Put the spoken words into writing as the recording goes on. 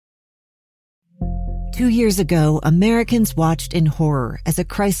2 years ago, Americans watched in horror as a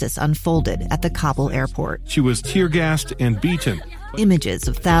crisis unfolded at the Kabul airport. She was tear-gassed and beaten. Images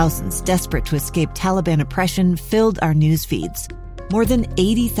of thousands desperate to escape Taliban oppression filled our news feeds. More than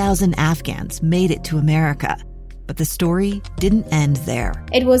 80,000 Afghans made it to America. But the story didn't end there.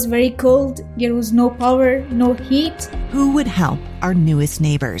 It was very cold. There was no power, no heat. Who would help our newest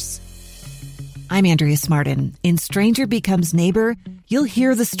neighbors? I'm Andrea Smartin. In Stranger Becomes Neighbor, you'll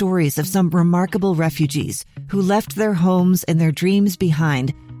hear the stories of some remarkable refugees who left their homes and their dreams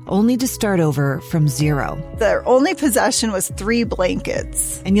behind, only to start over from zero. Their only possession was 3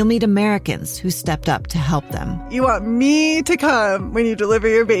 blankets. And you'll meet Americans who stepped up to help them. You want me to come when you deliver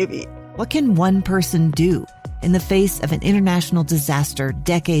your baby. What can one person do in the face of an international disaster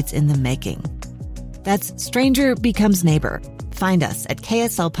decades in the making? That's Stranger Becomes Neighbor. Find us at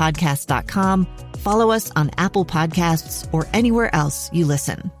kslpodcast.com. Follow us on Apple Podcasts or anywhere else you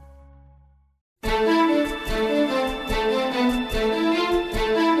listen.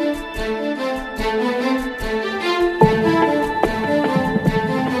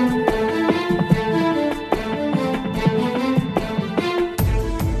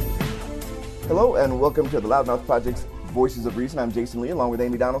 Hello and welcome to the Loudmouth Project's Voices of Reason. I'm Jason Lee along with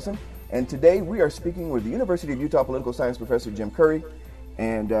Amy Donaldson. And today we are speaking with the University of Utah political science professor Jim Curry.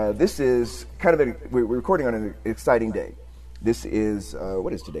 And this is we're recording on an exciting day. This is,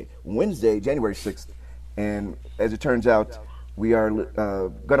 what is today? Wednesday, January 6th. And as it turns out, we are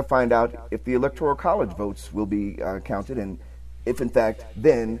going to find out if the Electoral College votes will be counted. And if, in fact,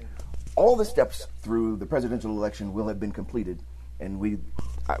 then all the steps through the presidential election will have been completed. And we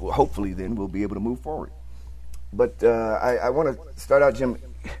hopefully then we'll be able to move forward. But I want to start out, Jim,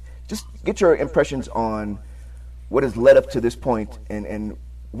 just get your impressions on what has led up to this point, and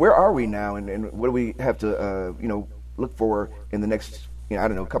where are we now, and what do we have to look for in the next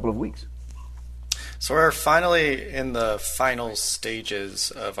couple of weeks. So we're finally in the final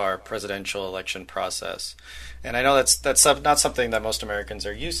stages of our presidential election process. And I know that's not something that most Americans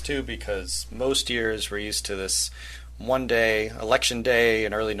are used to, because most years we're used to this one day, election day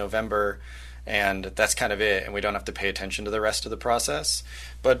in early November, and that's kind of it, and we don't have to pay attention to the rest of the process.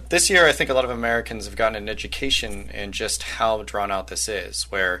 But this year, I think a lot of Americans have gotten an education in just how drawn out this is,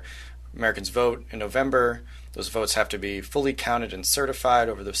 where Americans vote in November. Those votes have to be fully counted and certified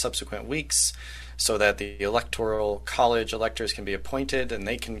over the subsequent weeks so that the Electoral College electors can be appointed and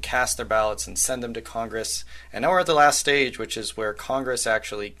they can cast their ballots and send them to Congress. And now we're at the last stage, which is where Congress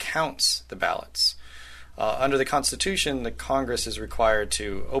actually counts the ballots. Under the Constitution, the Congress is required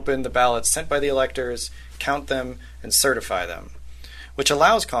to open the ballots sent by the electors, count them, and certify them, which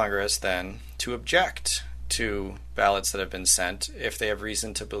allows Congress then to object to ballots that have been sent if they have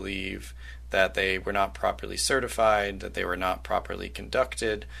reason to believe that they were not properly certified, that they were not properly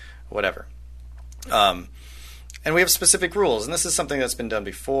conducted, whatever. And we have specific rules, and this is something that's been done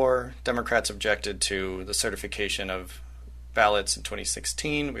before. Democrats objected to the certification of ballots in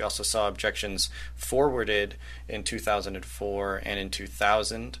 2016. We also saw objections forwarded in 2004 and in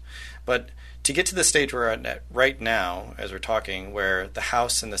 2000. But to get to the stage we're at right now, as we're talking, where the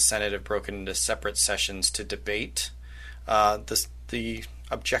House and the Senate have broken into separate sessions to debate the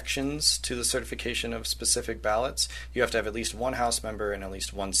objections to the certification of specific ballots, you have to have at least one House member and at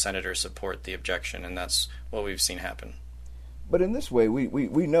least one senator support the objection, and that's what we've seen happen. But in this way,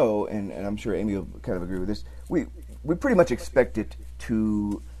 we know, and I'm sure Amy will kind of agree with this, we pretty much expect it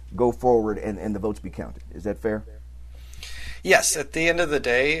to go forward and the votes be counted. Is that fair? Yes. At the end of the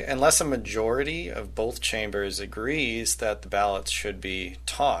day, unless a majority of both chambers agrees that the ballots should be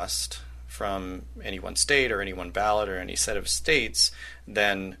tossed from any one state or any one ballot or any set of states,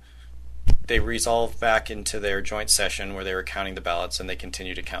 then they resolve back into their joint session where they were counting the ballots and they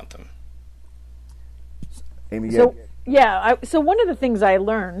continue to count them. Amy, so one of the things I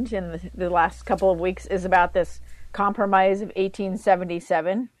learned in the last couple of weeks is about this compromise of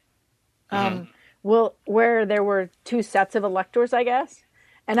 1877, where there were 2 sets of electors, I guess.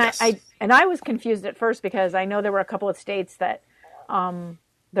 And yes. I was confused at first because I know there were a couple of states that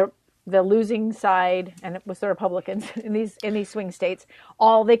the losing side, and it was the Republicans in these swing states,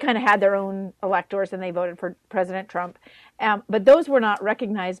 they kind of had their own electors and they voted for President Trump. But those were not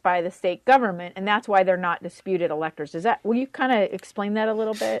recognized by the state government, and that's why they're not disputed electors. Will you kind of explain that a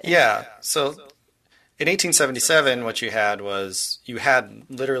little bit? Yeah. So in 1877, what you had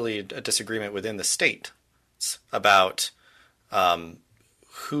literally a disagreement within the state about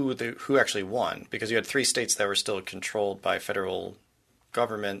who actually won, because you had 3 states that were still controlled by federal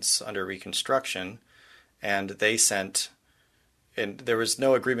governments under Reconstruction, and there was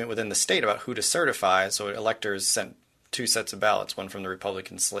no agreement within the state about who to certify, so electors sent two sets of ballots, one from the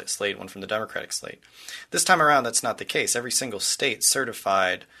Republican slate, one from the Democratic slate. This time around, that's not the case. Every single state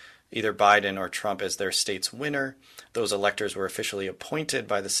certified either Biden or Trump as their state's winner. Those electors were officially appointed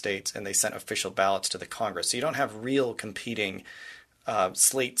by the states, and they sent official ballots to the Congress. So you don't have real competing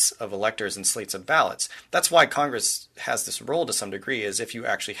slates of electors and slates of ballots. That's why Congress has this role to some degree, is if you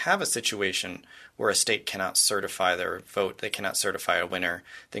actually have a situation where a state cannot certify their vote, they cannot certify a winner,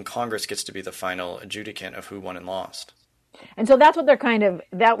 then Congress gets to be the final adjudicant of who won and lost. And so that's what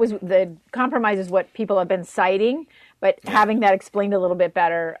that was the compromise, is what people have been citing, but having that explained a little bit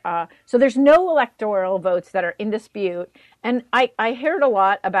better. So there's no electoral votes that are in dispute. And I heard a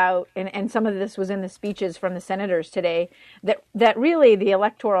lot about, and some of this was in the speeches from the senators today, that really the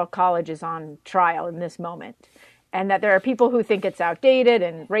Electoral College is on trial in this moment. And that there are people who think it's outdated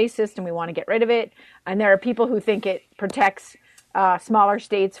and racist and we want to get rid of it. And there are people who think it protects smaller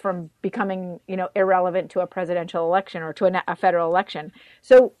states from becoming, irrelevant to a presidential election or to a federal election.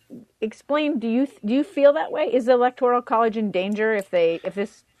 So, explain. Do you feel that way? Is the Electoral College in danger if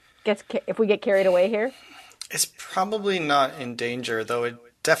we get carried away here? It's probably not in danger, though. It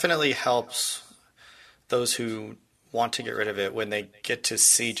definitely helps those who want to get rid of it when they get to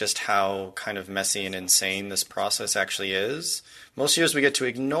see just how kind of messy and insane this process actually is. Most years we get to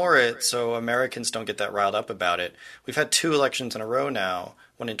ignore it, so Americans don't get that riled up about it. We've had two elections in a row now,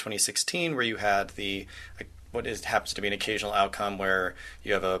 one in 2016 where you had happens to be an occasional outcome where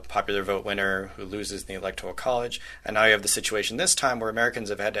you have a popular vote winner who loses in the Electoral College, and now you have the situation this time where Americans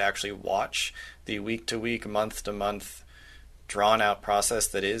have had to actually watch the week-to-week, month-to-month drawn-out process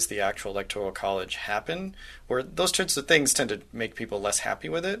that is the actual Electoral College happen, where those sorts of things tend to make people less happy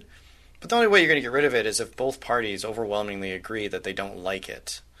with it. But the only way you're going to get rid of it is if both parties overwhelmingly agree that they don't like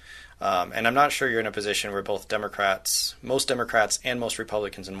it. And I'm not sure you're in a position where most Democrats and most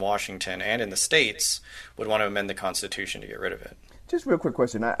Republicans in Washington and in the states would want to amend the Constitution to get rid of it. Just a real quick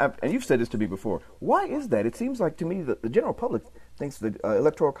question, and you've said this to me before. Why is that? It seems like to me that the general public thinks the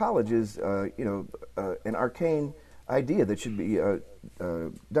Electoral College is, an arcane idea that should be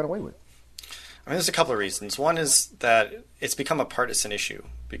done away with. I mean, there's a couple of reasons. One is that it's become a partisan issue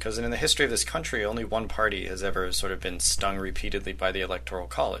because in the history of this country, only one party has ever sort of been stung repeatedly by the Electoral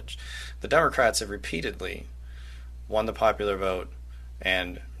College. The Democrats have repeatedly won the popular vote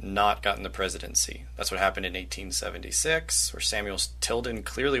and not gotten the presidency. That's what happened in 1876, where Samuel Tilden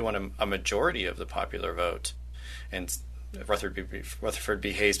clearly won a majority of the popular vote, and Rutherford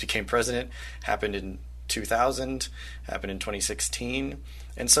B. Hayes became president. Happened in 2000, happened in 2016.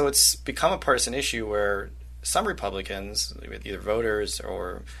 And so it's become a partisan issue where some Republicans, either voters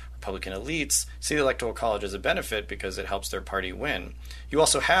or Republican elites, see the Electoral College as a benefit because it helps their party win. You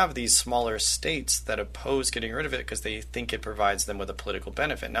also have these smaller states that oppose getting rid of it because they think it provides them with a political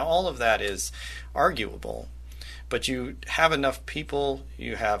benefit. Now, all of that is arguable, but you have enough people,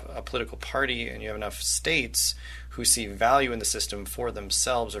 you have a political party, and you have enough states who see value in the system for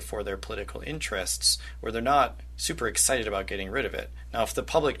themselves or for their political interests, where they're not super excited about getting rid of it. Now, if the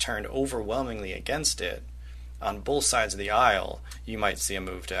public turned overwhelmingly against it, on both sides of the aisle, you might see a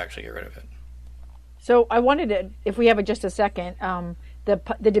move to actually get rid of it. So I wanted to, if we have just a second,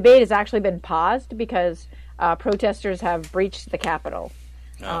 the debate has actually been paused because protesters have breached the Capitol.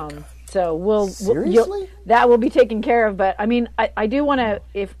 So Seriously? that will be taken care of. But I mean, I do want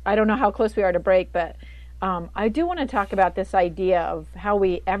to, I don't know how close we are to break, but I do want to talk about this idea of how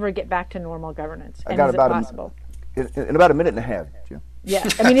we ever get back to normal governance. And is it possible? In about a minute and a half, Jim. Yeah,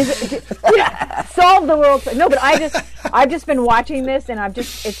 I mean, solve the world. No, but I've just been watching this, and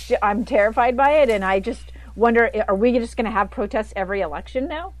I'm terrified by it, and I just wonder: are we just going to have protests every election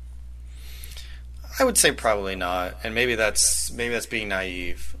now? I would say probably not, and maybe that's being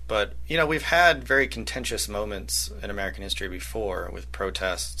naive. But we've had very contentious moments in American history before, with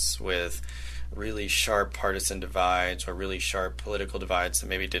protests, with really sharp partisan divides or really sharp political divides that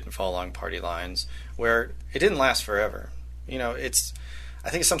maybe didn't fall along party lines, where it didn't last forever. I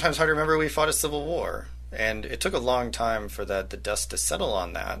think it's sometimes hard to remember we fought a civil war, and it took a long time for the dust to settle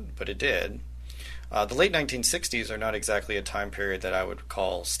on that, but it did. The late 1960s are not exactly a time period that I would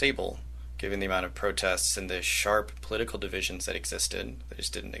call stable, given the amount of protests and the sharp political divisions that existed. They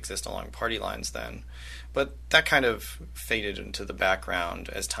just didn't exist along party lines then. But that kind of faded into the background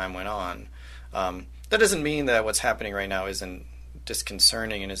as time went on. That doesn't mean that what's happening right now isn't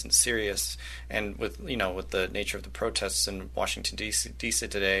disconcerting and isn't serious. And with the nature of the protests in Washington D.C.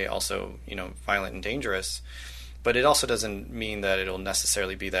 today, also violent and dangerous. But it also doesn't mean that it'll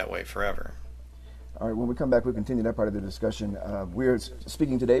necessarily be that way forever. All right, when we come back, we'll continue that part of the discussion. We're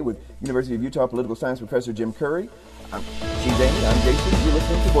speaking today with University of Utah political science professor Jim Curry. She's Amy, I'm Jason. You're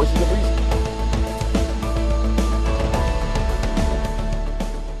listening to Voices of Reason.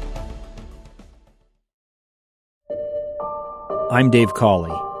 I'm Dave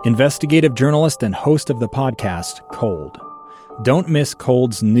Cawley, investigative journalist and host of the podcast Cold. Don't miss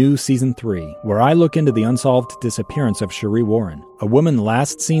Cold's new Season 3, where I look into the unsolved disappearance of Cherie Warren, a woman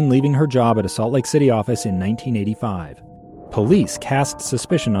last seen leaving her job at a Salt Lake City office in 1985. Police cast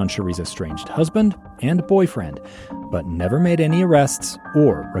suspicion on Cherie's estranged husband and boyfriend, but never made any arrests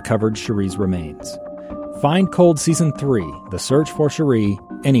or recovered Cherie's remains. Find Cold Season 3, The Search for Cherie,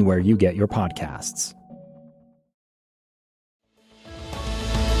 anywhere you get your podcasts.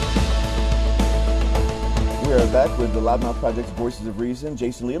 We are back with the Loudmouth Project's Voices of Reason,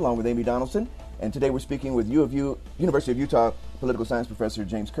 Jason Lee, along with Amy Donaldson. And today we're speaking with University of Utah political science professor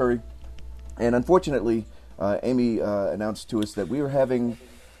James Curry. And unfortunately, Amy announced to us that we were having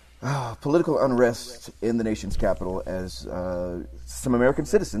political unrest in the nation's capital as some American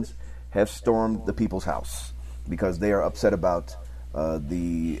citizens have stormed the People's House because they are upset about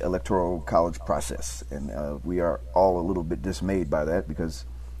the Electoral College process. And we are all a little bit dismayed by that because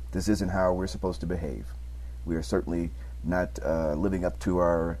this isn't how we're supposed to behave. We are certainly not living up to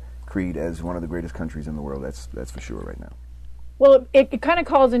our creed as one of the greatest countries in the world. That's for sure right now. Well, it kind of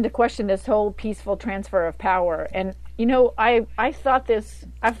calls into question this whole peaceful transfer of power. And, you know, I've thought this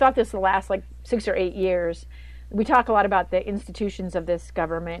the last like 6 or 8 years. We talk a lot about the institutions of this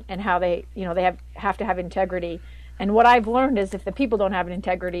government and how they have to have integrity. And what I've learned is if the people don't have an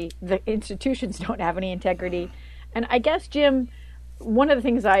integrity, the institutions don't have any integrity. And I guess, Jim, one of the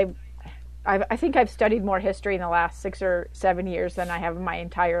things I think I've studied more history in the last 6 or 7 years than I have in my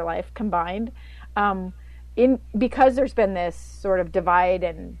entire life combined. Because there's been this sort of divide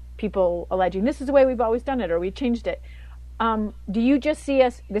and people alleging this is the way we've always done it or we changed it. Do you just see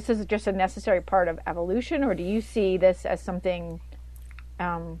this is just a necessary part of evolution, or do you see this as something,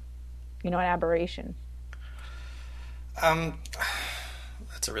 an aberration?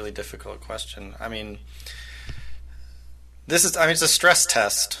 That's a really difficult question. I mean, it's a stress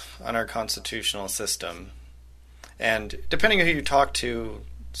test on our constitutional system. And depending on who you talk to,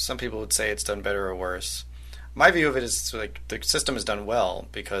 some people would say it's done better or worse. My view of it is like the system has done well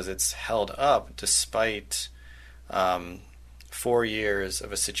because it's held up despite 4 years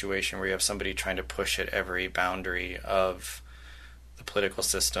of a situation where you have somebody trying to push at every boundary of the political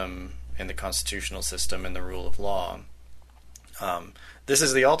system and the constitutional system and the rule of law. This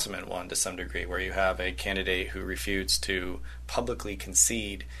is the ultimate one to some degree, where you have a candidate who refutes to publicly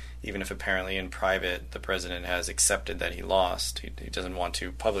concede, even if apparently in private the president has accepted that he lost. He doesn't want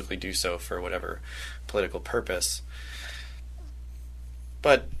to publicly do so for whatever political purpose.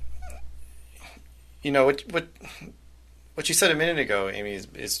 But, what you said a minute ago, Amy,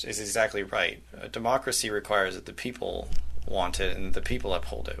 is exactly right. A democracy requires that the people want it and the people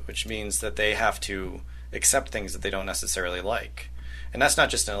uphold it, which means that they have to accept things that they don't necessarily like. And that's not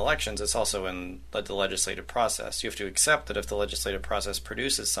just in elections, it's also in the legislative process. You have to accept that if the legislative process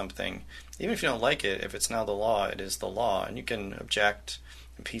produces something, even if you don't like it, if it's now the law, it is the law. And you can object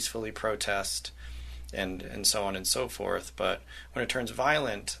and peacefully protest and so on and so forth. But when it turns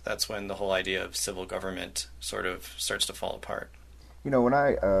violent, that's when the whole idea of civil government sort of starts to fall apart. You know, when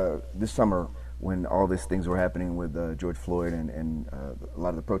this summer, when all these things were happening with George Floyd and a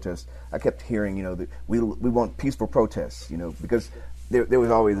lot of the protests, I kept hearing, that we want peaceful protests, because there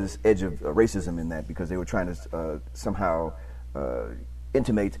was always this edge of racism in that, because they were trying to somehow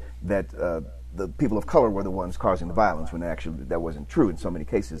intimate that the people of color were the ones causing the violence, when actually that wasn't true in so many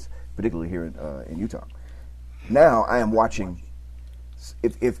cases, particularly here in Utah. Now I am watching,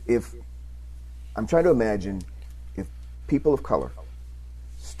 if I'm trying to imagine if people of color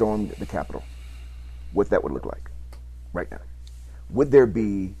stormed the Capitol, what that would look like right now. Would there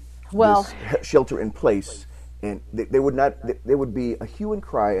be this shelter in place? And there would be a hue and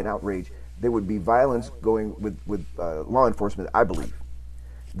cry and outrage. There would be violence going with law enforcement, I believe,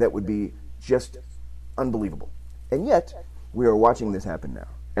 that would be just unbelievable. And yet, we are watching this happen now.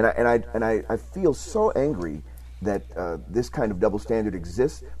 And I feel so angry that this kind of double standard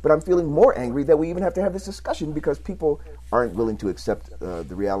exists, but I'm feeling more angry that we even have to have this discussion because people aren't willing to accept the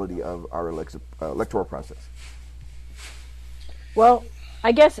reality of our electoral process. Well,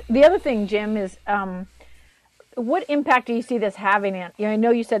 I guess the other thing, Jim, is what impact do you see this having? I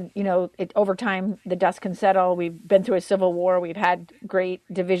know you said, over time the dust can settle. We've been through a civil war. We've had great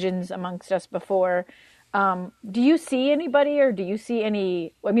divisions amongst us before. Do you see anybody, or do you see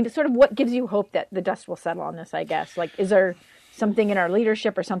any? Sort of what gives you hope that the dust will settle on this? I guess, is there something in our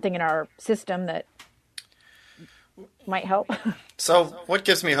leadership or something in our system that might help? So what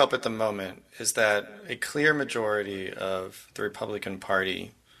gives me hope at the moment is that a clear majority of the Republican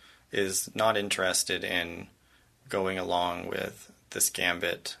Party is not interested in going along with this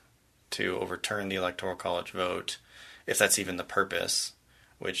gambit to overturn the Electoral College vote if that's even the purpose,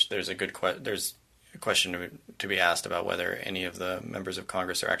 which there's a question to be asked about whether any of the members of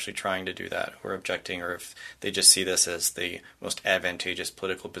Congress are actually trying to do that or objecting, or if they just see this as the most advantageous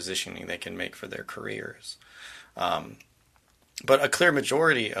political positioning they can make for their careers. But a clear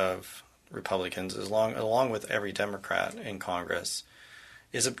majority of Republicans, along with every Democrat in Congress,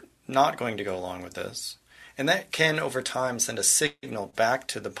 is not going to go along with this. And that can, over time, send a signal back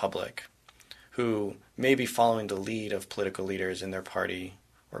to the public who may be following the lead of political leaders in their party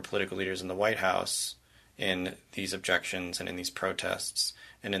or political leaders in the White House in these objections and in these protests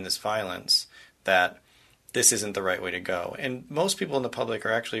and in this violence, that this isn't the right way to go. And most people in the public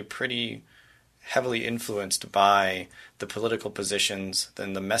are actually pretty heavily influenced by the political positions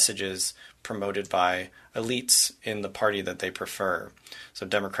and the messages promoted by elites in the party that they prefer. So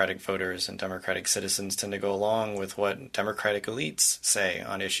Democratic voters and Democratic citizens tend to go along with what Democratic elites say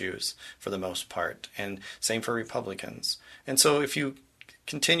on issues for the most part, and same for Republicans. And so if you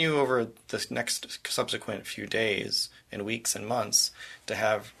continue over the next subsequent few days and weeks and months to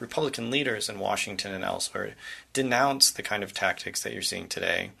have Republican leaders in Washington and elsewhere denounce the kind of tactics that you're seeing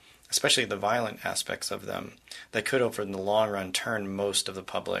today, especially the violent aspects of them, that could, over in the long run, turn most of the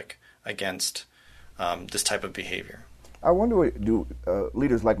public against this type of behavior. I wonder what do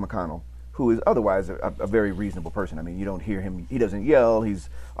leaders like McConnell, who is otherwise a very reasonable person. I mean, you don't hear him, he doesn't yell, he's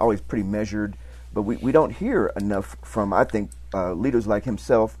always pretty measured, but we don't hear enough from, I think, leaders like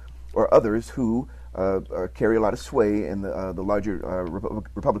himself or others who carry a lot of sway in the larger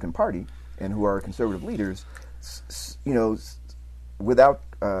Republican Party and who are conservative leaders, without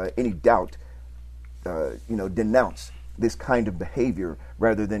any doubt, denounce this kind of behavior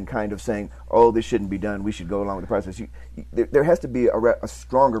rather than kind of saying, oh, this shouldn't be done, we should go along with the process. There has to be a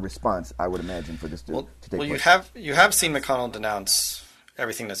stronger response, I would imagine, for this to take place. You have seen McConnell denounce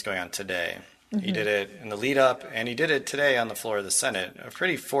everything that's going on today. Mm-hmm. He did it in the lead up, and he did it today on the floor of the Senate. A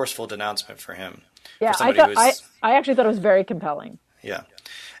pretty forceful denouncement for him. Yeah, I actually thought it was very compelling. Yeah.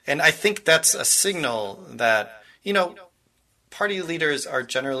 And I think that's a signal that, party leaders are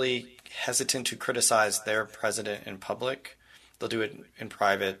generally hesitant to criticize their president in public. They'll do it in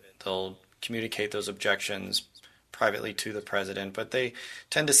private. They'll communicate those objections privately to the president, but they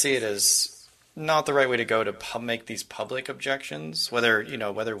tend to see it as not the right way to go to make these public objections, whether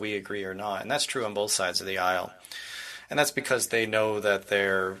we agree or not. And that's true on both sides of the aisle. And that's because they know that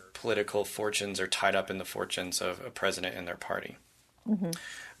their political fortunes are tied up in the fortunes of a president and their party. Mm-hmm.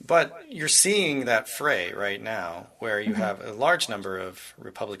 But you're seeing that fray right now where you have a large number of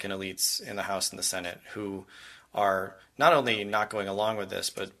Republican elites in the House and the Senate who are not only not going along with this,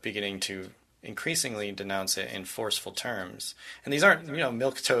 but beginning to increasingly denounce it in forceful terms. And these aren't,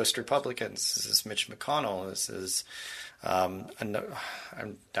 milquetoast Republicans. This is Mitch McConnell. This is, I'm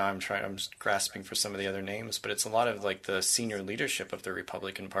grasping for some of the other names, but it's a lot of like the senior leadership of the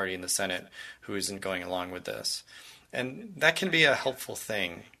Republican Party in the Senate who isn't going along with this. And that can be a helpful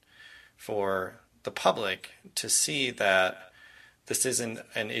thing for the public to see that this isn't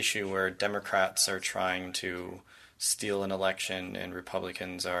an issue where Democrats are trying to steal an election and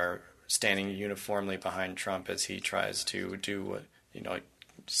Republicans are standing uniformly behind Trump as he tries to do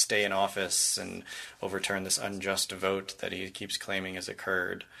stay in office and overturn this unjust vote that he keeps claiming has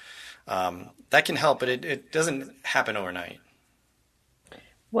occurred. That can help, but it doesn't happen overnight.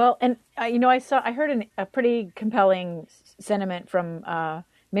 Well, and I heard a pretty compelling sentiment from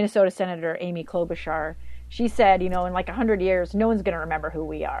Minnesota Senator Amy Klobuchar. She said, in like 100 years, no one's going to remember who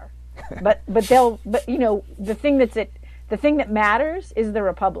we are, but the thing that matters is the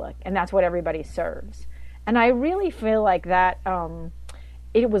republic, and that's what everybody serves. And I really feel like that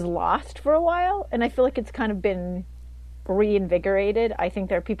it was lost for a while, and I feel like it's kind of been reinvigorated. I think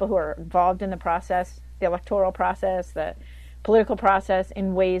there are people who are involved in the process, the electoral process, the political process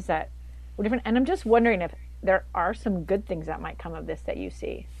in ways that were different. And I'm just wondering if there are some good things that might come of this that you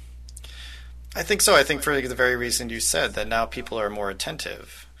see. I think so. I think for the very reason you said, that now people are more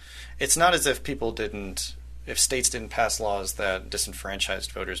attentive. It's not as if if states didn't pass laws that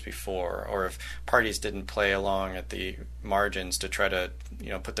disenfranchised voters before, or if parties didn't play along at the margins to try to,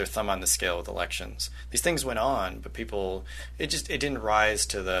 put their thumb on the scale with elections. These things went on, but it didn't rise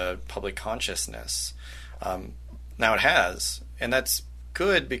to the public consciousness. Now it has, and that's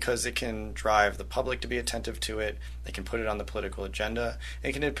good because it can drive the public to be attentive to it. They can put it on the political agenda.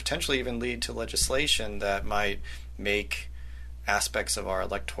 It can potentially even lead to legislation that might make aspects of our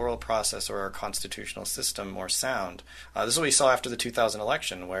electoral process or our constitutional system more sound. This is what we saw after the 2000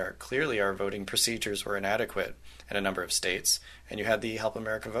 election, where clearly our voting procedures were inadequate in a number of states, and you had the Help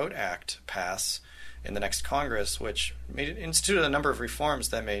America Vote Act pass in the next Congress, which instituted a number of reforms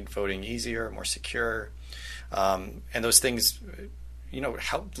that made voting easier, more secure, and those things, a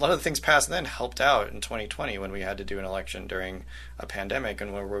lot of the things passed then helped out in 2020 when we had to do an election during a pandemic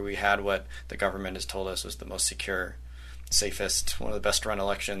and where we had what the government has told us was the most secure, safest, one of the best run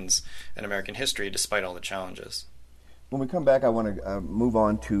elections in American history, despite all the challenges. When we come back, I want to move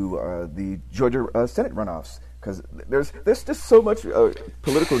on to the Georgia Senate runoffs, because there's just so much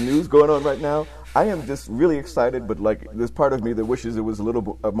political news going on right now. I am just really excited, but there's part of me that wishes it was a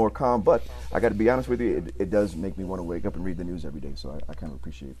little more calm. But I got to be honest with you, it does make me want to wake up and read the news every day. So I kind of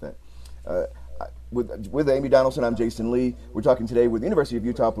appreciate that. With Amy Donaldson, I'm Jason Lee. We're talking today with University of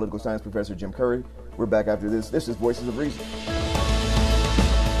Utah political science professor Jim Curry. We're back after this. This is Voices of Reason.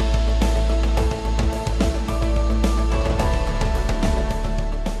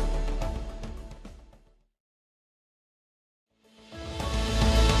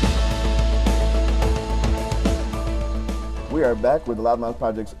 We are back with the Loudmouth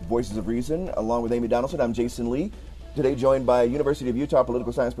Project's Voices of Reason, along with Amy Donaldson. I'm Jason Lee. Today joined by University of Utah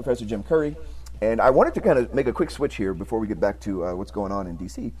political science professor Jim Curry. And I wanted to kind of make a quick switch here before we get back to what's going on in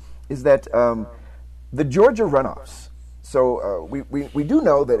D.C., is that the Georgia runoffs. So we do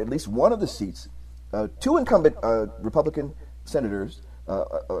know that at least one of the seats, two incumbent Republican senators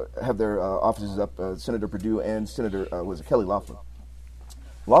have their offices up, Senator Perdue and Senator Kelly Loeffler.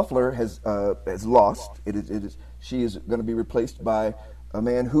 Loeffler has lost. She is going to be replaced by a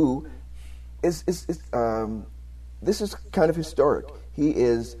man who is this is kind of historic. He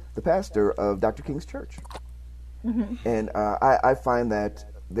is the pastor of Dr. King's Church. Mm-hmm. And I find that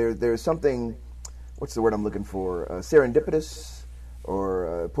there's something, what's the word I'm looking for, serendipitous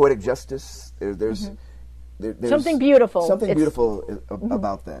or poetic justice. There's something beautiful. Something beautiful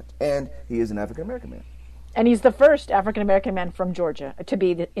about that. And he is an African-American man. And he's the first African-American man from Georgia to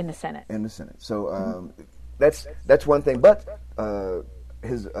be in the Senate. In the Senate. So that's one thing. But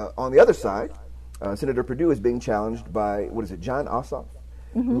his on the other side, Senator Perdue is being challenged by, Jon Ossoff,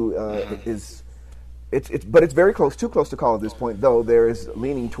 who is, but it's very close, too close to call at this point, though there is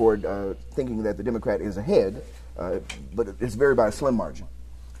leaning toward thinking that the Democrat is ahead, but it's very by a slim margin.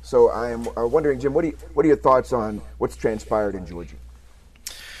 So I am wondering, Jim, what are your thoughts on what's transpired in Georgia?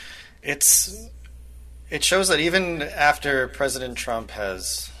 It shows that even after President Trump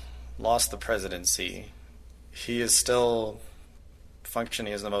has lost the presidency, he is still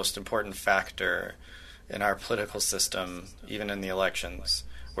functioning as the most important factor in our political system, even in the elections,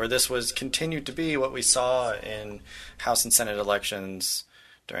 where this was continued to be what we saw in House and Senate elections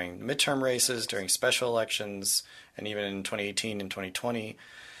during midterm races, during special elections, and even in 2018 and 2020.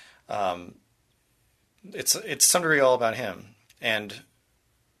 It's to some degree all about him. And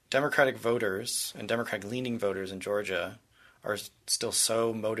Democratic voters and Democratic-leaning voters in Georgia are still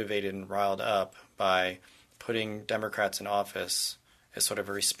so motivated and riled up by putting Democrats in office as sort of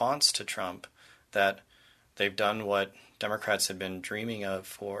a response to Trump that they've done what Democrats had been dreaming of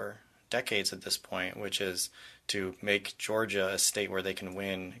for decades at this point, which is to make Georgia a state where they can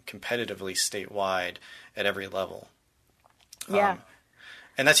win competitively statewide at every level. Yeah.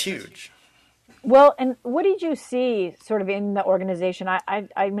 And that's huge. Well, and what did you see sort of in the organization? I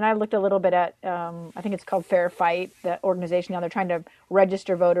mean, I looked a little bit at, I think it's called Fair Fight, the organization. Now they're trying to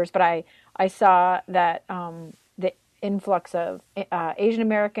register voters, but I saw that the influx of Asian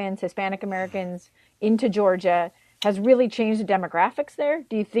Americans, Hispanic Americans into Georgia has really changed the demographics there.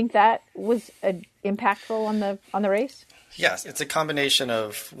 Do you think that was impactful on the race? Yes, it's a combination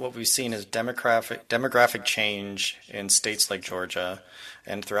of what we've seen as demographic change in states like Georgia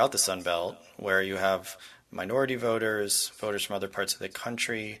and throughout the Sun Belt, where you have minority voters from other parts of the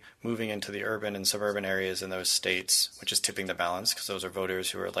country moving into the urban and suburban areas in those states, which is tipping the balance because those are voters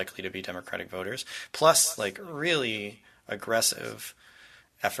who are likely to be Democratic voters, plus like really aggressive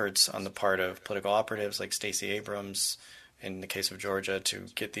efforts on the part of political operatives like Stacey Abrams in the case of Georgia to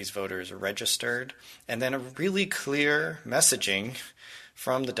get these voters registered, and then a really clear messaging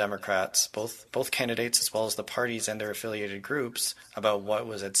from the Democrats, both candidates as well as the parties and their affiliated groups, about what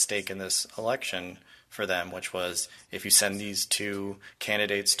was at stake in this election for them, which was if you send these two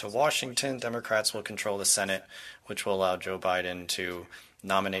candidates to Washington, Democrats will control the Senate, which will allow Joe Biden to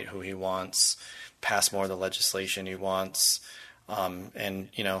nominate who he wants, pass more of the legislation he wants, and,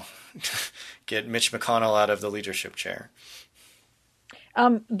 get Mitch McConnell out of the leadership chair.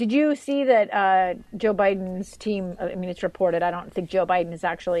 Did you see that Joe Biden's team, I mean, it's reported, I don't think Joe Biden has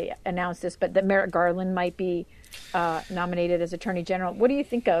actually announced this, but that Merrick Garland might be nominated as Attorney General. What do you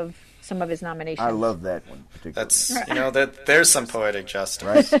think of some of his nominations. I love that one particularly. That's there's some poetic justice,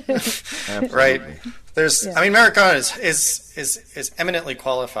 right? Right. Merrick Garland is eminently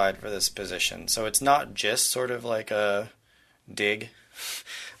qualified for this position. So it's not just sort of like a dig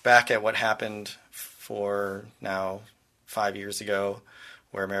back at what happened for now 5 years ago,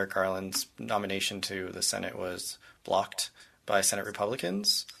 where Merrick Garland's nomination to the Senate was blocked by Senate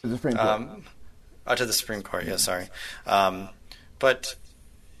Republicans. To the Supreme Court. To the Supreme Court, yeah, sorry. But,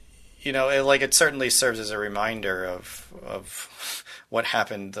 it certainly serves as a reminder of what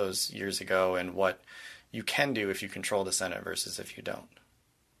happened those years ago and what you can do if you control the Senate versus if you don't.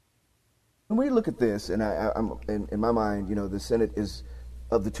 When we look at this, and I'm in my mind, the Senate is,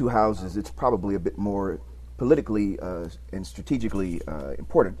 of the two houses, it's probably a bit more politically and strategically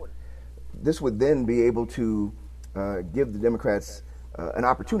important. This would then be able to give the Democrats an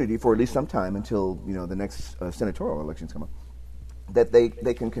opportunity for at least some time until the next senatorial elections come up, that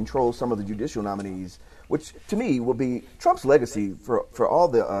they can control some of the judicial nominees, which to me will be Trump's legacy for all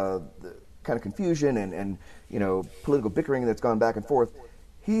the kind of confusion and political bickering that's gone back and forth.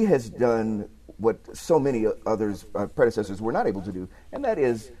 He has done what so many others predecessors were not able to do, and that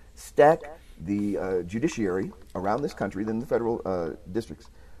is stack the judiciary around this country, then the federal districts,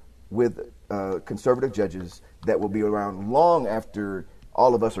 with conservative judges that will be around long after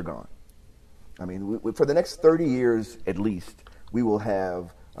all of us are gone. I mean, for the next 30 years at least, we will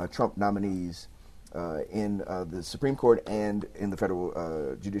have Trump nominees in the Supreme Court and in the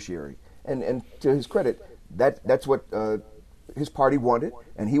federal judiciary. And to his credit, that's what his party wanted,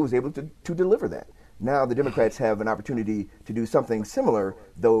 and he was able to deliver that. Now the Democrats have an opportunity to do something similar,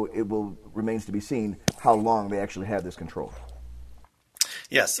 though it remains to be seen how long they actually have this control.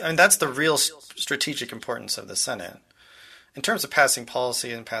 Yes, that's the real strategic importance of the Senate. In terms of passing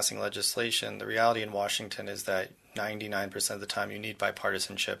policy and passing legislation, the reality in Washington is that 99% of the time you need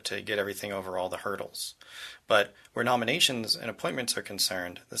bipartisanship to get everything over all the hurdles. But where nominations and appointments are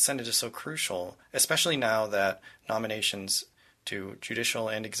concerned, the Senate is so crucial, especially now that nominations to judicial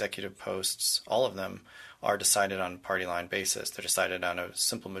and executive posts, all of them, are decided on a party line basis. They're decided on a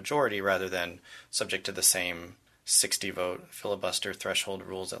simple majority rather than subject to the same 60-vote filibuster threshold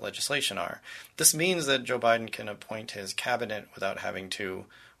rules that legislation are. This means that Joe Biden can appoint his cabinet without having to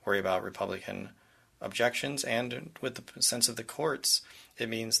worry about Republican objections, and with the sense of the courts, it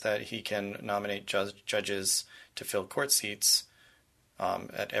means that he can nominate judges to fill court seats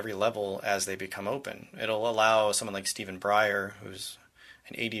at every level as they become open. It'll allow someone like Stephen Breyer, who's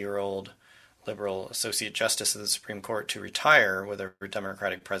an 80-year-old liberal associate justice of the Supreme Court, to retire with a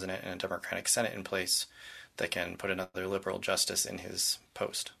Democratic president and a Democratic Senate in place that can put another liberal justice in his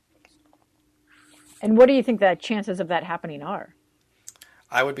post. And what do you think the chances of that happening are?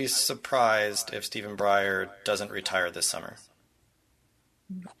 I would be surprised if Stephen Breyer doesn't retire this summer.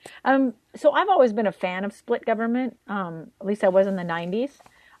 So I've always been a fan of split government. At least I was in the 90s.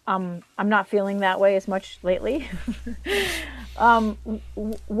 I'm not feeling that way as much lately.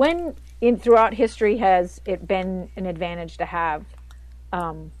 When throughout history has it been an advantage to have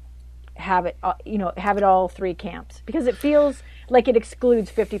it all three camps? Because it feels like it excludes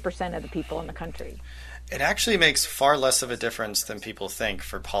 50% of the people in the country. It actually makes far less of a difference than people think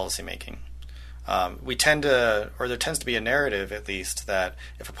for policymaking. There tends to be a narrative, at least, that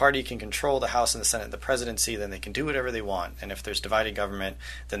if a party can control the House and the Senate and the presidency, then they can do whatever they want. And if there's divided government,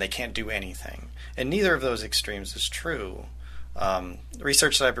 then they can't do anything. And neither of those extremes is true.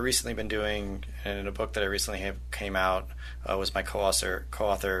 Research that I've recently been doing, and in a book that I recently came out, was my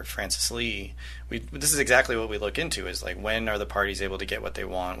co-author Francis Lee. This is exactly what we look into, is like, when are the parties able to get what they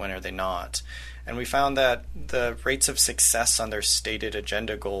want, when are they not? And we found that the rates of success on their stated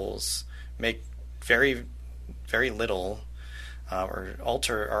agenda goals make very, very little, are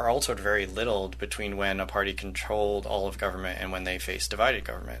altered very little between when a party controlled all of government and when they faced divided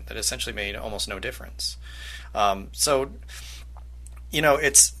government. That essentially made almost no difference.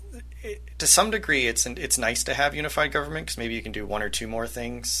 To some degree, it's nice to have unified government, because maybe you can do one or two more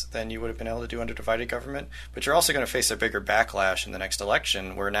things than you would have been able to do under divided government. But you're also going to face a bigger backlash in the next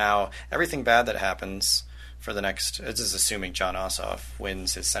election, where now everything bad that happens for the next, this is assuming Jon Ossoff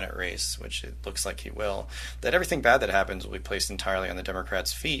wins his Senate race, which it looks like he will, that everything bad that happens will be placed entirely on the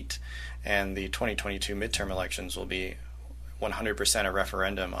Democrats' feet, and the 2022 midterm elections will be 100% a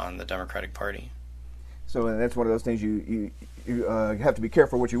referendum on the Democratic Party. So that's one of those things you have to be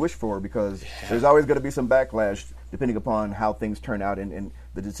careful what you wish for, because there's always going to be some backlash depending upon how things turn out and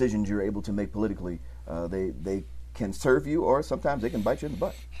the decisions you're able to make politically. They can serve you, or sometimes they can bite you in the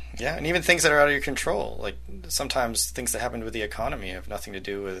butt. Yeah, and even things that are out of your control. Like sometimes things that happen with the economy have nothing to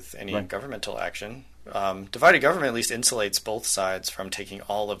do with any governmental action. divided government at least insulates both sides from taking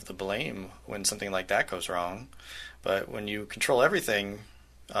all of the blame when something like that goes wrong. But when you control everything,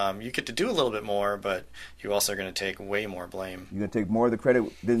 you get to do a little bit more, but you also are going to take way more blame. You're going to take more of the credit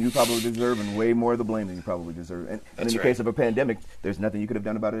than you probably deserve and way more of the blame than you probably deserve. And in the case of a pandemic, there's nothing you could have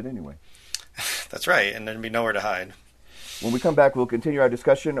done about it anyway. That's right, and there'd be nowhere to hide. When we come back, we'll continue our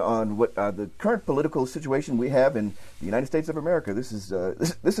discussion on what the current political situation we have in the United States of America. This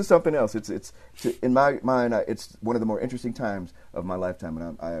is something else. It's in my mind, it's one of the more interesting times of my lifetime,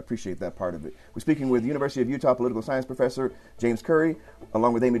 and I appreciate that part of it. We're speaking with University of Utah political science professor James Curry,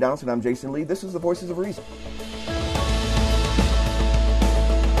 along with Amy Donaldson. I'm Jason Lee. This is the Voices of Reason.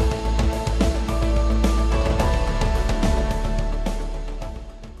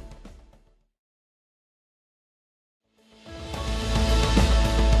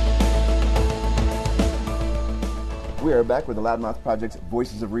 We are back with the Loudmouth Project's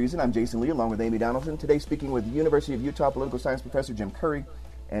Voices of Reason. I'm Jason Lee, along with Amy Donaldson. Today speaking with University of Utah political science professor Jim Curry.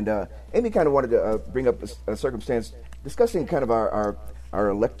 And Amy kind of wanted to bring up a circumstance discussing kind of our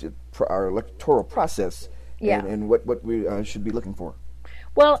electoral process and what we should be looking for.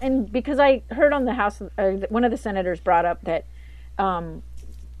 Well, and because I heard on the House, one of the senators brought up that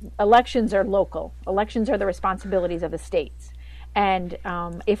elections are local. Elections are the responsibilities of the states. And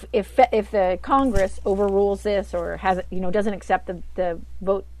if the Congress overrules this or doesn't accept the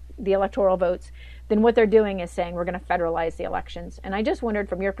electoral votes, then what they're doing is saying we're going to federalize the elections. And I just wondered,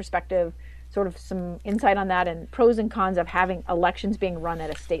 from your perspective, sort of some insight on that and pros and cons of having elections being run at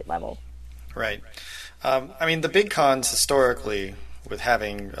a state level. Right. I mean, the big cons historically with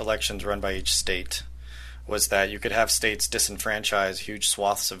having elections run by each state was that you could have states disenfranchise huge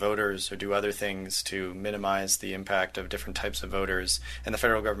swaths of voters or do other things to minimize the impact of different types of voters, and the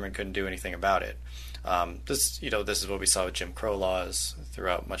federal government couldn't do anything about it. This is what we saw with Jim Crow laws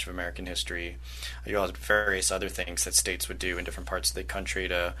throughout much of American history. You also have various other things that states would do in different parts of the country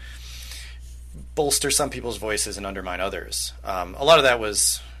to bolster some people's voices and undermine others. A lot of that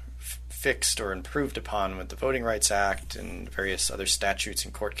was fixed or improved upon with the Voting Rights Act and various other statutes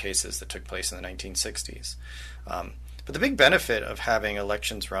and court cases that took place in the 1960s. But the big benefit of having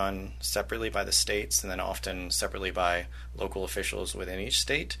elections run separately by the states and then often separately by local officials within each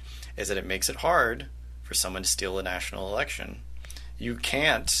state is that it makes it hard for someone to steal a national election. You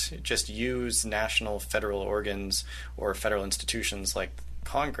can't just use national federal organs or federal institutions like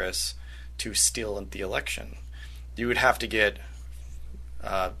Congress to steal the election. You would have to get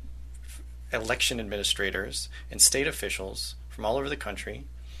election administrators and state officials from all over the country,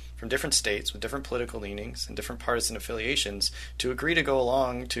 from different states with different political leanings and different partisan affiliations, to agree to go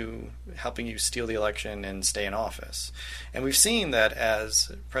along to helping you steal the election and stay in office. And we've seen that as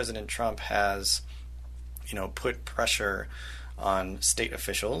President Trump has, put pressure on state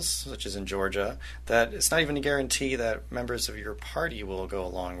officials, such as in Georgia, that it's not even a guarantee that members of your party will go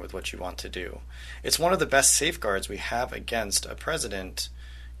along with what you want to do. It's one of the best safeguards we have against a president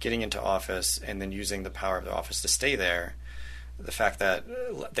getting into office and then using the power of the office to stay there. The fact that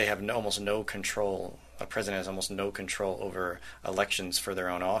they have almost no control, a president has almost no control over elections for their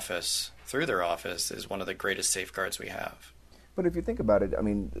own office through their office, is one of the greatest safeguards we have. But if you think about it, I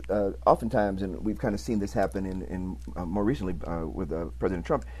mean, oftentimes, and we've kind of seen this happen in more recently with President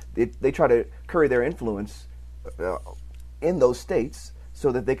Trump, they try to curry their influence in those states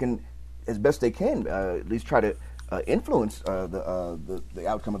so that they can, as best they can, at least try to influence the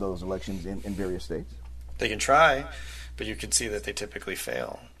outcome of those elections in various states. They can try, but you can see that they typically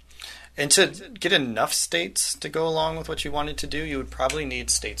fail. And to get enough states to go along with what you wanted to do, you would probably need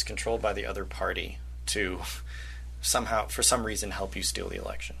states controlled by the other party to somehow, for some reason, help you steal the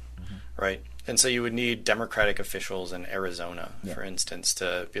election, right? And so you would need Democratic officials in Arizona, for instance,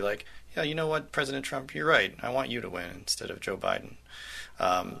 to be like, yeah, you know what, President Trump, you're right. I want you to win instead of Joe Biden.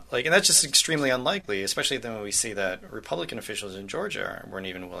 And that's just extremely unlikely, especially then when we see that Republican officials in Georgia weren't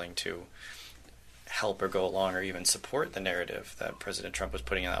even willing to help or go along or even support the narrative that President Trump was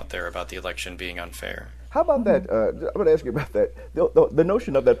putting out there about the election being unfair. How about that? I'm going to ask you about that. The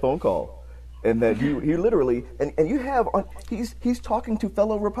notion of that phone call, and that he literally, and you have, he's talking to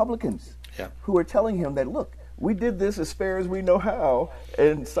fellow Republicans who are telling him that, look, we did this as fair as we know how,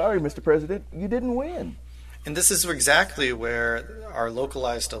 and sorry, Mr. President, you didn't win. And this is exactly where our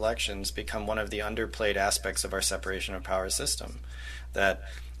localized elections become one of the underplayed aspects of our separation of powers system. That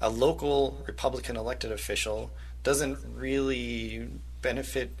a local Republican elected official doesn't really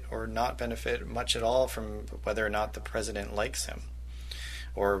benefit or not benefit much at all from whether or not the president likes him,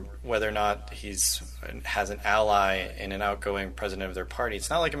 or whether or not he's has an ally in an outgoing president of their party. It's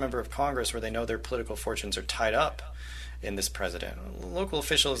not like a member of Congress where they know their political fortunes are tied up in this president. Local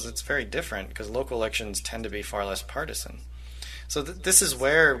officials, it's very different because local elections tend to be far less partisan. So this is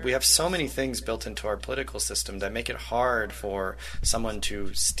where we have so many things built into our political system that make it hard for someone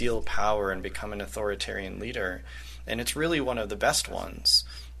to steal power and become an authoritarian leader. And it's really one of the best ones,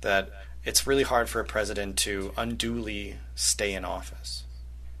 that it's really hard for a president to unduly stay in office.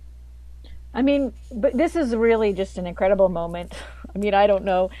 I mean, but this is really just an incredible moment. I mean, I don't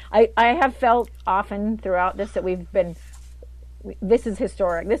know. I have felt often throughout this that this is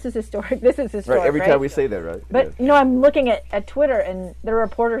historic. This is historic. This is historic. Right, every time we say that, right? But I'm looking at Twitter, and there are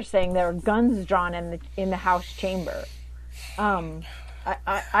reporters saying there are guns drawn in the House chamber.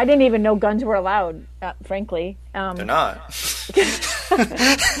 I didn't even know guns were allowed, frankly. They're not.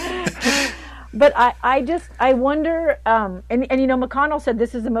 But I wonder, and McConnell said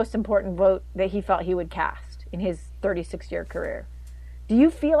this is the most important vote that he felt he would cast in his 36-year career. Do you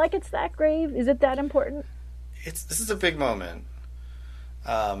feel like it's that grave? Is it that important? This is a big moment.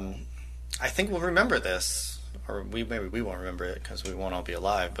 I think we'll remember this, or maybe we won't remember it because we won't all be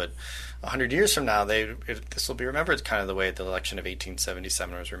alive. But 100 years from now, this will be remembered kind of the way the election of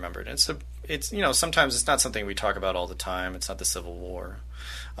 1877 was remembered. And it's sometimes it's not something we talk about all the time. It's not the Civil War,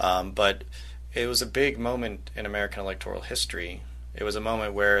 but it was a big moment in American electoral history. It was a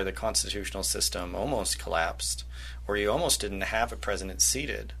moment where the constitutional system almost collapsed, where you almost didn't have a president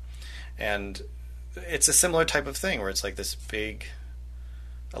seated, and it's a similar type of thing where it's like this big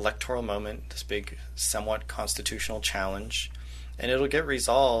electoral moment, this big somewhat constitutional challenge, and it'll get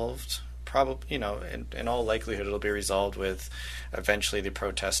resolved probably, in all likelihood it'll be resolved with eventually the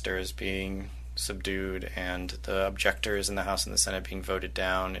protesters being subdued and the objectors in the House and the Senate being voted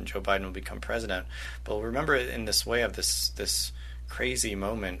down, and Joe Biden will become president. But we'll remember it in this way of this crazy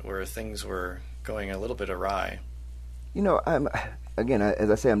moment where things were going a little bit awry. As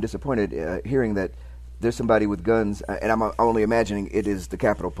I say, I'm disappointed hearing that there's somebody with guns, and I'm only imagining it is the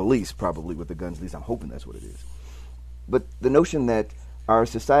Capitol Police probably with the guns. At least I'm hoping that's what it is. But the notion that our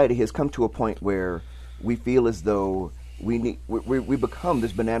society has come to a point where we feel as though we become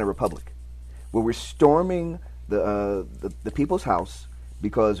this banana republic, where we're storming the people's house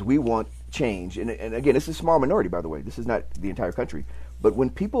because we want change. And again, this is a small minority, by the way. This is not the entire country. But when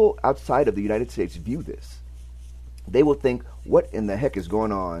people outside of the United States view this, they will think, what in the heck is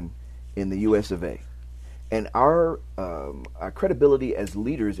going on in the U.S. of A.? And our credibility as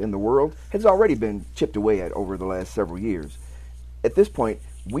leaders in the world has already been chipped away at over the last several years. At this point,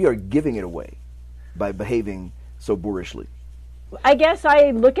 we are giving it away by behaving so boorishly. I guess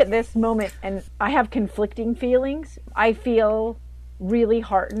I look at this moment and I have conflicting feelings. I feel really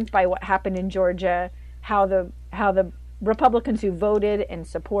heartened by what happened in Georgia, how the Republicans who voted and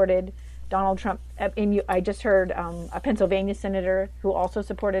supported Donald Trump. I just heard a Pennsylvania senator who also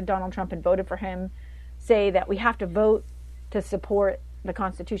supported Donald Trump and voted for him say that we have to vote to support the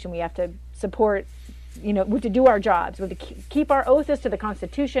Constitution. We have to support, we have to do our jobs. We have to keep our oath as to the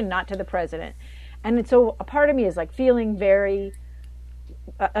Constitution, not to the president. And so a part of me is like feeling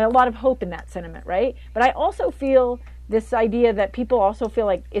a lot of hope in that sentiment, right? But I also feel this idea that people also feel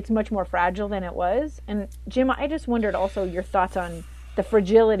like it's much more fragile than it was. And Jim, I just wondered also your thoughts on the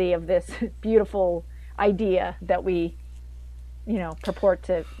fragility of this beautiful idea that we, purport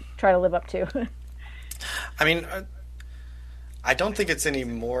to try to live up to. I mean, I don't think it's any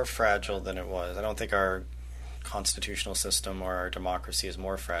more fragile than it was. I don't think our constitutional system or our democracy is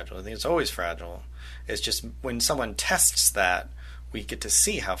more fragile. I think it's always fragile. It's just when someone tests that, we get to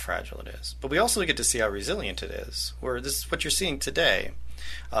see how fragile it is. But we also get to see how resilient it is, where this is what you're seeing today.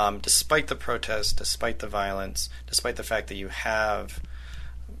 Despite the protests, despite the violence, despite the fact that you have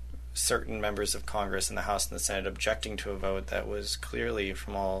certain members of Congress in the House and the Senate objecting to a vote that was clearly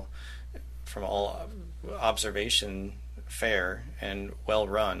from all observation fair and well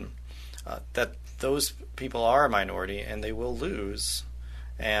run, that those people are a minority and they will lose,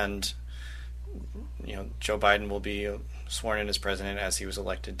 and Joe Biden will be sworn in as president as he was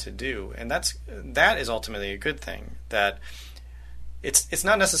elected to do, and that is ultimately a good thing. That it's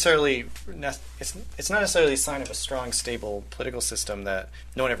not necessarily a sign of a strong, stable political system that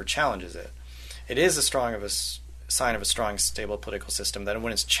no one ever challenges it. It is sign of a strong, stable political system that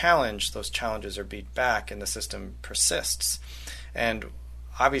when it's challenged, those challenges are beat back and the system persists. And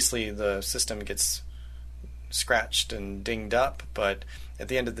obviously the system gets scratched and dinged up, but at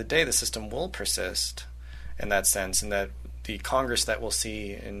the end of the day, the system will persist in that sense, and that the Congress that we'll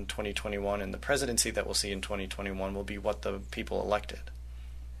see in 2021 and the presidency that we'll see in 2021 will be what the people elected.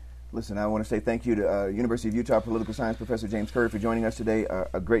 Listen, I want to say thank you to University of Utah political science professor James Curry for joining us today.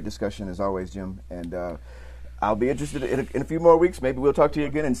 A great discussion as always, Jim. And I'll be interested in a few more weeks. Maybe we'll talk to you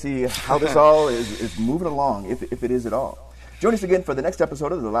again and see how this all is moving along, if it is at all. Join us again for the next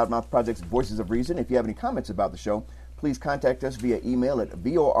episode of the Loudmouth Project's Voices of Reason. If you have any comments about the show, please contact us via email at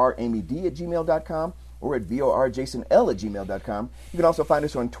voramyd@gmail.com or at vorjasonl@gmail.com. You can also find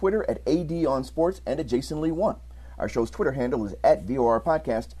us on Twitter at ADOnSports and at JasonLee1. Our show's Twitter handle is at VOR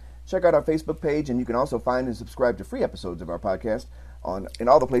Podcast. Check out our Facebook page, and you can also find and subscribe to free episodes of our podcast in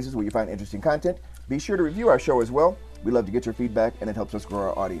all the places where you find interesting content. Be sure to review our show as well. We love to get your feedback, and it helps us grow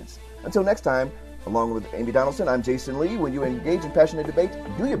our audience. Until next time, along with Amy Donaldson, I'm Jason Lee. When you engage in passionate debate,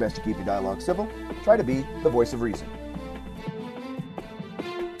 do your best to keep your dialogue civil. Try to be the voice of reason.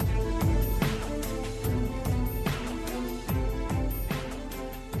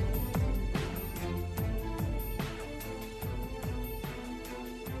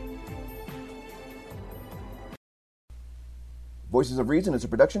 Voices of Reason is a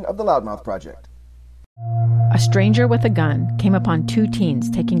production of the Loudmouth Project. A stranger with a gun came upon two teens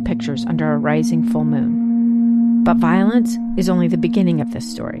taking pictures under a rising full moon. But violence is only the beginning of this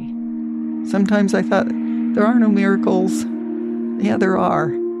story. Sometimes I thought, there are no miracles. Yeah, there are,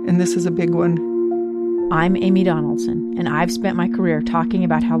 and this is a big one. I'm Amy Donaldson, and I've spent my career talking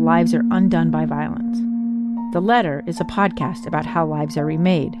about how lives are undone by violence. The Letter is a podcast about how lives are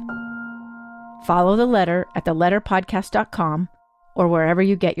remade. Follow The Letter at theletterpodcast.com or wherever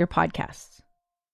you get your podcasts.